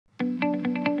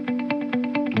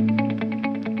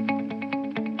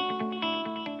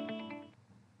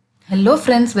Hello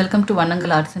friends, welcome to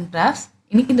Vannangalartsandcrafts.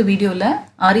 இன்னைக்கு இந்த வீடியோல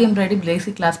Aari Embroidery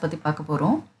basic class பத்தி பார்க்க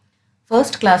போறோம்.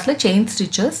 First classல chain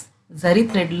stitches, zari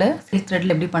threadல, silk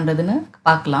threadல எப்படி பண்றதுன்னு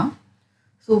பார்க்கலாம்.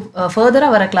 So further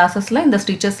வர classesல இந்த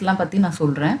stitchesலாம் பத்தி நான்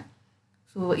சொல்றேன்.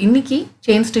 So இன்னைக்கு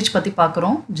chain stitch பத்தி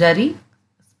பார்க்கறோம். Zari,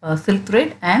 silk thread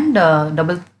and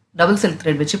double silk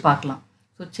thread வச்சு பார்க்கலாம்.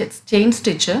 So chain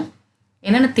stitch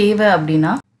என்னென்ன தேவை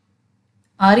அப்படினா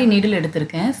Aari needle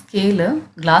எடுத்திருக்கேன், scale,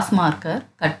 glass marker,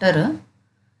 cutter,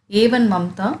 A1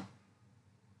 mamta,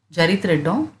 jari thread,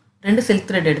 ரெண்டு silk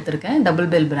thread எடுத்திருக்கேன், double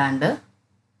bell brand.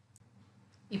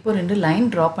 இப்போ ரெண்டு லைன்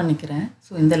draw பண்ணிக்கிறேன்.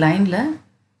 ஸோ இந்த லைனில்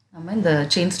நம்ம இந்த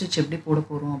செயின் ஸ்டிச் எப்படி போட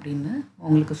போகிறோம் அப்படின்னு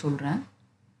உங்களுக்கு சொல்கிறேன்.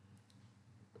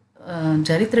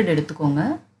 ஜரி த்ரெட் எடுத்துக்கோங்க.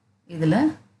 இதில்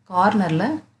கார்னரில்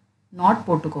நாட்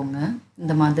போட்டுக்கோங்க.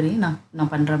 இந்த மாதிரி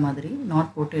நான் பண்ணுற மாதிரி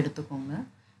நாட் போட்டு எடுத்துக்கோங்க.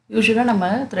 யூஸ்வலாக நம்ம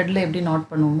த்ரெட்டில் எப்படி நாட்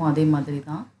பண்ணுவோமோ அதே மாதிரி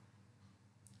தான்.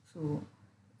 ஸோ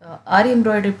ஆரி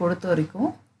எம்ப்ராய்டரி பொறுத்த வரைக்கும்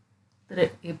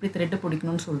எப்படி த்ரெட்டு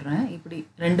பிடிக்கணும்னு சொல்கிறேன். இப்படி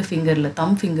ரெண்டு ஃபிங்கரில்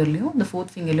தம் ஃபிங்கர்லேயும் இந்த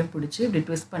ஃபோர்த் ஃபிங்கர்லேயும் பிடிச்சி இப்படி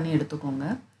ட்விஸ்ட் பண்ணி எடுத்துக்கோங்க.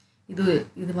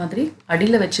 இது மாதிரி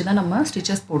அடியில் வச்சு தான் நம்ம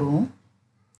ஸ்டிச்சஸ் போடுவோம்.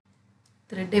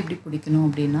 த்ரெட் எப்படி பிடிக்கணும்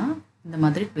அப்படின்னா இந்த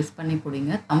மாதிரி ட்விஸ்ட் பண்ணி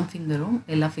பிடிங்க. தம் ஃபிங்கரும்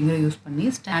எல்லா ஃபிங்கரும் யூஸ் பண்ணி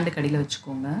ஸ்டாண்டுக்கு அடியில்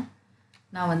வச்சுக்கோங்க.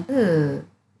 நான்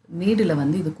நீடில்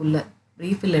இதுக்குள்ளே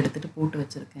ரீஃபில் எடுத்துகிட்டு போட்டு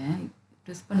வச்சுருக்கேன்.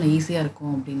 ட்விஸ்ட் பண்ண ஈஸியாக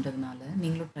இருக்கும் அப்படின்றதுனால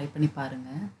நீங்களும் ட்ரை பண்ணி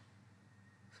பாருங்கள்.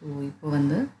 ஸோ இப்போ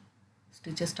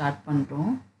ஸ்டிச்சை ஸ்டார்ட்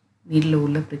பண்ணுறோம். நீடில்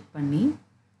உள்ளே ப்ரிக் பண்ணி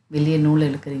வெளியே நூல்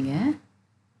இழுக்கிறீங்க.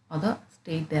 அதை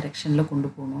ஸ்ட்ரெயிட் டைரெக்ஷனில்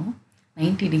கொண்டு போகணும்.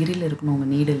 90 டிகிரியில் இருக்கணும்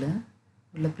உங்கள் நீடில்.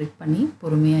 உள்ளே ப்ரிக் பண்ணி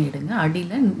பொறுமையாக எடுங்க.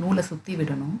 அடியில் நூலை சுற்றி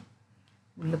விடணும்.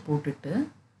 உள்ளே போட்டுட்டு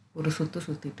ஒரு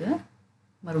சுற்றிட்டு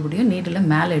மறுபடியும் நீடில்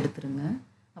மேலே எடுத்துருங்க.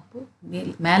 அப்போது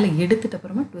மேலே எடுத்துகிட்ட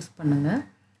அப்புறமா ட்விஸ்ட் பண்ணுங்கள்.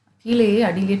 கீழேயே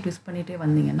அடியிலே ட்விஸ்ட் பண்ணிகிட்டே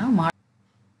வந்தீங்கன்னா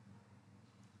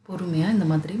பொறுமையாக இந்த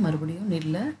மாதிரி மறுபடியும்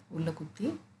நீடில் உள்ளே குத்தி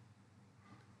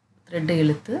த்ரெட்டை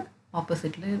இழுத்து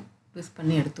ஆப்போசிட்டில் ட்விஸ்ட்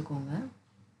பண்ணி எடுத்துக்கோங்க.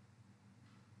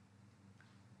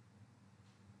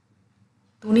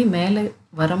 துணி மேலே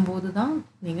வரும்போது தான்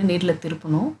நீங்கள் நீடில்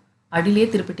திருப்பணும். அடியிலே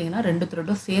திருப்பிட்டிங்கன்னா ரெண்டு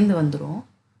த்ரெட்டும் சேர்ந்து வந்துடும்.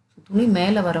 ஸோ துணி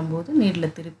மேலே வரும்போது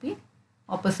நீடில் திருப்பி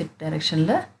ஆப்போசிட்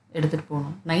டைரெக்ஷனில் எடுத்துகிட்டு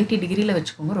போகணும். 90 டிகிரியில்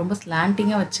வச்சுக்கோங்க. ரொம்ப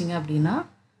ஸ்லாண்டிங்காக வச்சிங்க அப்படின்னா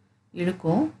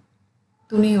இழுக்கும்,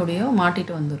 துணியோடையோ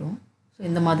மாட்டிட்டு வந்துடும். ஸோ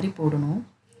இந்த மாதிரி போடணும்.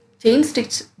 செயின்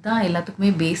ஸ்டிச் தான் எல்லாத்துக்குமே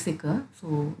பேசிக்கு. ஸோ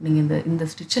நீங்கள் இந்த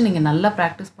ஸ்டிச்சை நீங்கள் நல்லா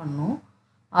ப்ராக்டிஸ் பண்ணணும்.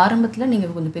 ஆரம்பத்தில்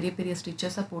நீங்கள் கொஞ்சம் பெரிய பெரிய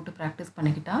ஸ்டிச்சஸாக போட்டு ப்ராக்டிஸ்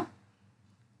பண்ணிக்கிட்டால்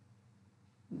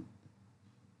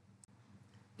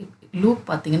லூப்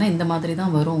பார்த்தீங்கன்னா இந்த மாதிரி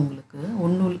தான் வரும். உங்களுக்கு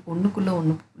ஒன்றுக்குள்ளே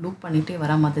ஒன்று லூப் பண்ணிகிட்டே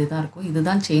வர மாதிரி தான் இருக்கும்.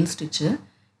 இதுதான் செயின் ஸ்டிச்சு.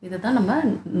 இதை தான் நம்ம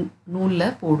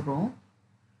நூலில் போடுறோம்.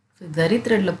 ஸோ ஜரி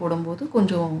த்ரெட்டில் போடும்போது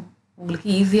கொஞ்சம் உங்களுக்கு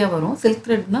ஈஸியாக வரும். சில்க்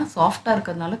த்ரெட்னால் சாஃப்டாக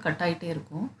இருக்கிறதுனால கட் ஆகிட்டே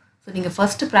இருக்கும். ஸோ நீங்கள்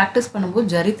ஃபஸ்ட்டு ப்ராக்டிஸ்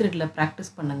பண்ணும்போது ஜரி த்ரெட்டில் ப்ராக்டிஸ்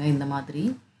பண்ணுங்கள். இந்த மாதிரி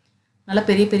நல்லா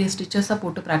பெரிய பெரிய ஸ்டிச்சஸாக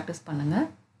போட்டு ப்ராக்டிஸ் பண்ணுங்கள்.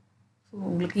 ஸோ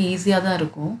உங்களுக்கு ஈஸியாக தான்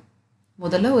இருக்கும்.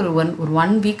 முதல்ல ஒரு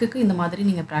ஒன் வீக்குக்கு இந்த மாதிரி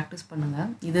நீங்கள் ப்ராக்டிஸ் பண்ணுங்கள்.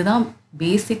 இதுதான்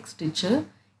பேசிக் ஸ்டிச்சு.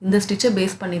 இந்த ஸ்டிச்சை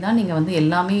பேஸ் பண்ணி தான் நீங்கள்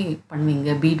எல்லாமே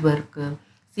பண்ணுவீங்க. பீட் ஒர்க்கு,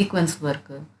 சீக்வன்ஸ்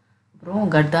ஒர்க்கு,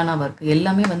 அப்புறம் கர்தானா ஒர்க்கு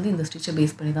எல்லாமே இந்த ஸ்டிச்சை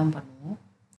பேஸ் பண்ணி தான் பண்ணுவோம்.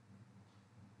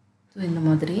 ஸோ இந்த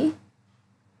மாதிரி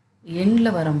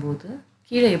எண்டில் வரும்போது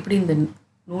கீழே எப்படி இந்த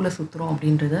நூலை சுற்றுறோம்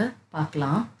அப்படின்றத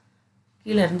பார்க்கலாம்.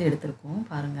 கீழே இருந்து எடுத்துருக்கோம்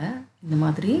பாருங்கள். இந்த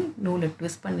மாதிரி நூலை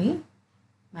ட்விஸ்ட் பண்ணி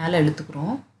மேலே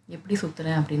இழுத்துக்கிறோம். எப்படி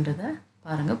சுற்றுறேன் அப்படின்றத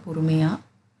பாருங்கள் பொறுமையாக.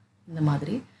 இந்த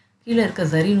மாதிரி கீழே இருக்க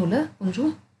ஜரி நூலை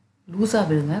கொஞ்சம் லூஸாக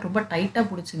விடுங்க. ரொம்ப டைட்டாக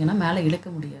பிடிச்சிங்கன்னா மேலே இழுக்க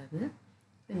முடியாது.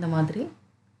 இந்த மாதிரி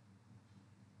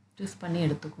ட்விஸ்ட் பண்ணி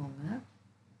எடுத்துக்கோங்க.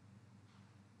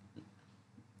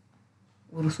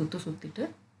 ஒரு சுற்றிட்டு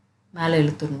மேலே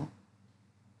இழுத்துடணும்.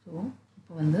 ஸோ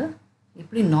இப்போ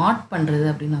எப்படி நாட் பண்ணுறது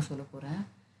அப்படின்னு நான் சொல்ல போகிறேன்.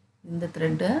 இந்த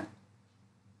த்ரெட்டை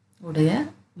உடைய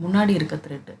முன்னாடி இருக்க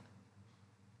த்ரெட்டு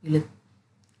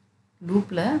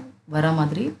லூப்பில் வர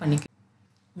மாதிரி பண்ணிக்க.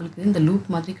 உங்களுக்கு இந்த லூப்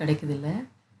மாதிரி கிடைக்குது இல்லை,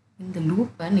 இந்த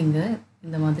லூப்பை நீங்கள்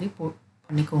இந்த மாதிரி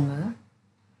பண்ணிக்கோங்க.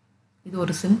 இது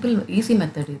ஒரு சிம்பிள் ஈஸி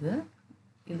மெத்தட்.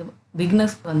 இந்த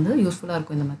பிகினர்ஸ் யூஸ்ஃபுல்லாக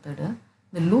இருக்கும் இந்த மெத்தடு.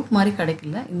 இந்த லூப் மாதிரி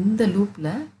கிடைக்கல, இந்த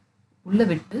லூப்பில் உள்ளே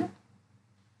விட்டு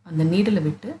அந்த நீடில்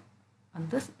விட்டு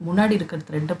அந்த முன்னாடி இருக்கிற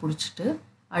த்ரெட்டை பிடிச்சிட்டு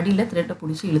அடியில் த்ரெட்டை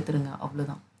பிடிச்சி இழுத்துருங்க.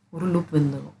 அவ்வளோதான், ஒரு லூப்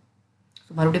வந்துடும். ஸோ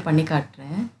மறுபடியும் பண்ணி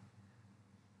காட்டுறேன்.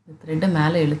 இந்த த்ரெட்டை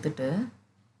மேலே இழுத்துட்டு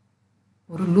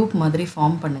ஒரு லூப் மாதிரி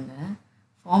ஃபார்ம் பண்ணுங்கள்.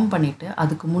 ஃபார்ம் பண்ணிவிட்டு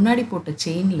அதுக்கு முன்னாடி போட்ட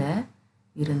செயினில்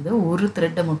இருந்து ஒரு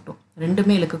த்ரெட்டை மட்டும்,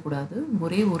 ரெண்டுமே இழுக்கக்கூடாது,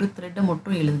 ஒரே ஒரு த்ரெட்டை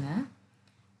மட்டும் இழுங்க.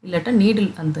 இல்லாட்டா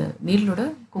அந்த நீடலோட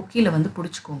கொக்கியில்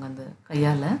பிடிச்சிக்கோங்க. அந்த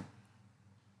கையால்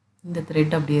இந்த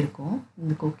த்ரெட் அப்படியே இருக்கும்.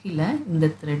 இந்த கொக்கியில் இந்த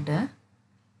த்ரெட்டை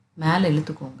மேலே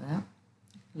இழுத்துக்கோங்க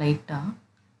லைட்டாக.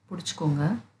 பிடிச்சிக்கோங்க.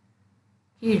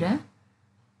 கீழே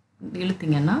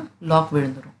இழுத்தீங்கன்னா லாக்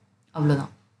விழுந்துடும்.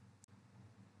 அவ்வளோதான்.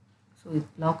 ஸோ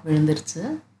லாக் விழுந்துருச்சு.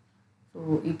 ஸோ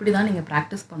இப்படி தான் நீங்கள்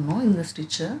ப்ராக்டிஸ் பண்ணணும் இந்த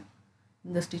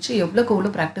ஸ்டிச்சு எவ்வளோக்கு எவ்வளோ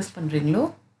ப்ராக்டிஸ் பண்ணுறீங்களோ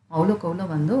அவ்வளோக்கு எவ்வளோ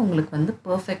வந்து உங்களுக்கு வந்து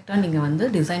பர்ஃபெக்டாக நீங்கள் வந்து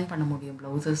டிசைன் பண்ண முடியும்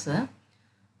ப்ளவுசஸை.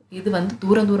 இது வந்து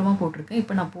தூரமாக போட்டிருக்கேன்.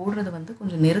 இப்போ நான் போடுறது வந்து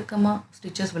கொஞ்சம் நெருக்கமாக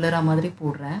ஸ்டிச்சஸ் விழுற மாதிரி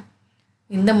போடுறேன்.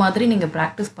 இந்த மாதிரி நீங்கள்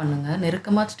ப்ராக்டிஸ் பண்ணுங்கள்.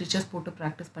 நெருக்கமாக ஸ்டிச்சஸ் போட்டு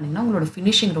ப்ராக்டிஸ் பண்ணிங்கன்னா உங்களோட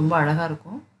ஃபினிஷிங் ரொம்ப அழகாக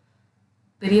இருக்கும்.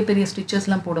 பெரிய பெரிய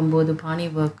ஸ்டிச்சஸ்லாம் போடும்போது பானி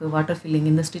ஒர்க்கு, வாட்டர் ஃபில்லிங்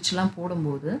இந்த ஸ்டிச்லாம்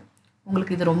போடும்போது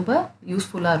உங்களுக்கு இது ரொம்ப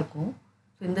யூஸ்ஃபுல்லாக இருக்கும்.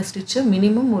 ஸோ இந்த ஸ்டிச்சை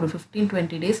மினிமம் ஒரு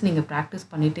 15-20 டேஸ் நீங்கள் ப்ராக்டிஸ்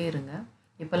பண்ணிகிட்டே இருங்க.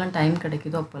 எப்போல்லாம் டைம்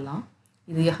கிடைக்குதோ அப்போல்லாம்.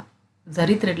 இது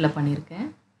ஜரி த்ரெட்டில் பண்ணியிருக்கேன்.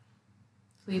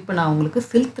 ஸோ இப்போ நான் உங்களுக்கு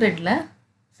சில்க் த்ரெட்டில்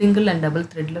சிங்கிள் அண்ட் டபுள்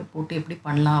த்ரெட்டில் போட்டு எப்படி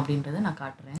பண்ணலாம் அப்படின்றத நான்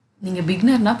காட்டுறேன். நீங்கள்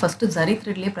பிகினர்னால் ஃபஸ்ட்டு ஜரி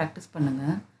த்ரெட்லேயே ப்ராக்டிஸ்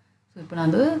பண்ணுங்கள். ஸோ இப்போ நான்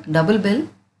வந்து டபுள் பெல்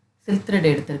சில்க்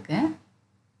த்ரெட் எடுத்திருக்கேன்.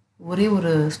 ஒரே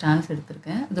ஒரு ஸ்டான்ஸ்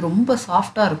எடுத்திருக்கேன். அது ரொம்ப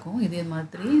சாஃப்டாக இருக்கும். இதே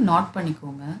மாதிரி நாட்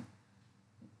பண்ணிக்கோங்க.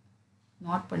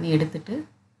 நாட் பண்ணி எடுத்துகிட்டு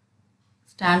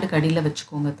ஸ்டாண்டுக்கு அடியில்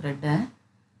வச்சுக்கோங்க த்ரெட்டை.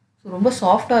 ஸோ ரொம்ப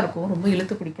சாஃப்டாக இருக்கும். ரொம்ப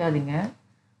இழுத்து பிடிக்காதீங்க.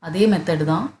 அதே மெத்தடு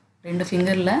தான். 2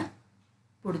 ஃபிங்கரில்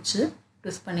பிடிச்சி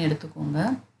ட்விஸ்ட் பண்ணி எடுத்துக்கோங்க.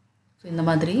 ஸோ இந்த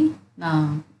மாதிரி நான்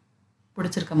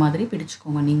பிடிச்சிருக்க மாதிரி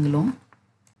பிடிச்சிக்கோங்க நீங்களும்.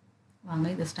 வாங்க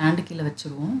இதை ஸ்டாண்டு கீழே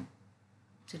வச்சுருவோம்.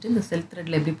 வச்சுட்டு இந்த சில்க்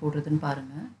த்ரெட்டில் எப்படி போடுறதுன்னு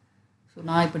பாருங்கள். ஸோ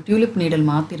நான் இப்போ டியூலிப் நீடல்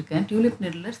மாற்றிருக்கேன். டியூலிப்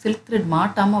நீடலில் சில்க் த்ரெட்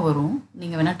மாட்டாமல் வரும்.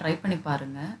 நீங்கள் வேணால் ட்ரை பண்ணி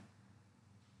பாருங்கள்.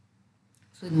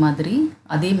 ஸோ இது மாதிரி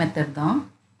அதே மெத்தட் தான்.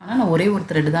 ஆனால் நான் ஒரே ஒரு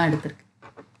த்ரெட்டு தான்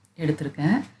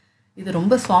எடுத்திருக்கேன். இது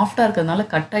ரொம்ப சாஃப்டாக இருக்கிறதுனால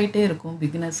கட் ஆகிட்டே இருக்கும்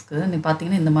பிகினர்ஸ்க்கு. நீங்கள்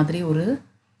பார்த்தீங்கன்னா இந்த மாதிரி ஒரு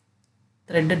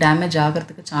த்ரெட்டு டேமேஜ்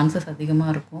ஆகிறதுக்கு சான்சஸ்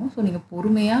அதிகமாக இருக்கும். ஸோ நீங்கள்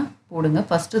பொறுமையாக போடுங்க.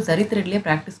 ஃபஸ்ட்டு ஜரி த்ரெட்லேயே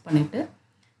ப்ராக்டிஸ் பண்ணிவிட்டு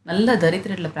நல்லா ஜரி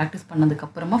த்ரெட்டில் ப்ராக்டிஸ்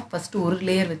பண்ணதுக்கப்புறமா ஃபஸ்ட்டு ஒரு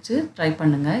லேயர் வச்சு ட்ரை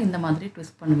பண்ணுங்கள். இந்த மாதிரி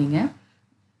ட்விஸ்ட் பண்ணுவீங்க.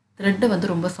 த்ரெட்டை வந்து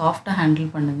ரொம்ப சாஃப்டாக ஹேண்டில்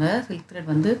பண்ணுங்கள். சில்க்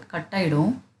த்ரெட் வந்து கட்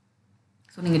ஆகிடும்.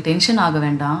 ஸோ நீங்கள் டென்ஷன் ஆக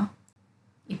வேண்டாம்.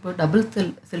 இப்போ டபுள்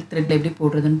சில்க் த்ரெட்டில் எப்படி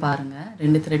போடுறதுன்னு பாருங்கள்.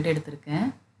 2 த்ரெட் எடுத்திருக்கேன்.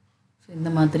 ஸோ இந்த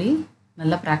மாதிரி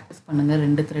நல்லா ப்ராக்டிஸ் பண்ணுங்கள்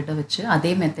 2 த்ரெட்டை வச்சு.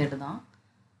 அதே மெத்தடு தான்.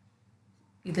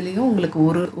 இதுலேயும் உங்களுக்கு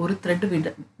ஒரு த்ரெட்டு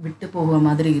விட்டு போகிற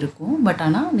மாதிரி இருக்கும். பட்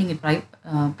ஆனால் நீங்கள்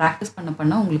ப்ராக்டிஸ்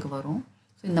பண்ண உங்களுக்கு வரும்.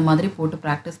 ஸோ இந்த மாதிரி போட்டு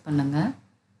ப்ராக்டிஸ் பண்ணுங்கள்.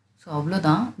 ஸோ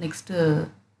அவ்வளோதான். நெக்ஸ்ட்டு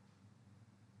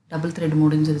டபுள் த்ரெட்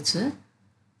முடிஞ்சிருச்சு.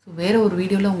 ஸோ வேறு ஒரு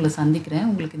வீடியோவில் உங்களை சந்திக்கிறேன்.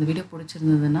 உங்களுக்கு இந்த வீடியோ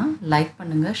பிடிச்சிருந்ததுன்னா லைக்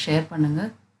பண்ணுங்கள், ஷேர்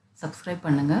பண்ணுங்கள், சப்ஸ்கிரைப்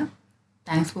பண்ணுங்கள்.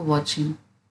 தேங்க்ஸ் ஃபார் வாட்சிங்.